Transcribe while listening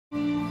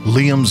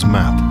Liam's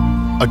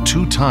Map, a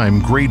two-time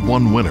Grade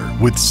 1 winner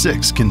with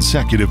 6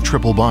 consecutive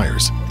triple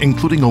buyers,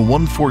 including a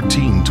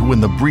 114 to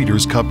win the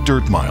Breeders' Cup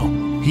Dirt Mile.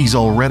 He's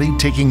already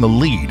taking the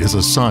lead as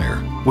a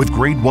sire, with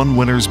Grade 1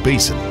 winners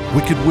Basin,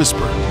 Wicked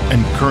Whisper,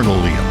 and Colonel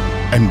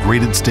Liam, and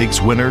graded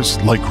stakes winners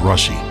like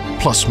Rushy,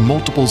 plus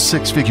multiple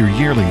 6-figure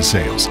yearling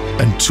sales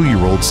and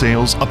 2-year-old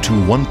sales up to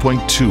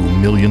 $1.2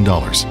 million.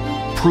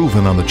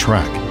 Proven on the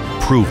track,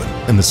 proven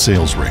in the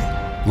sales ring.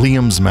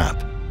 Liam's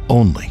Map,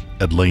 only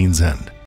at Lane's End.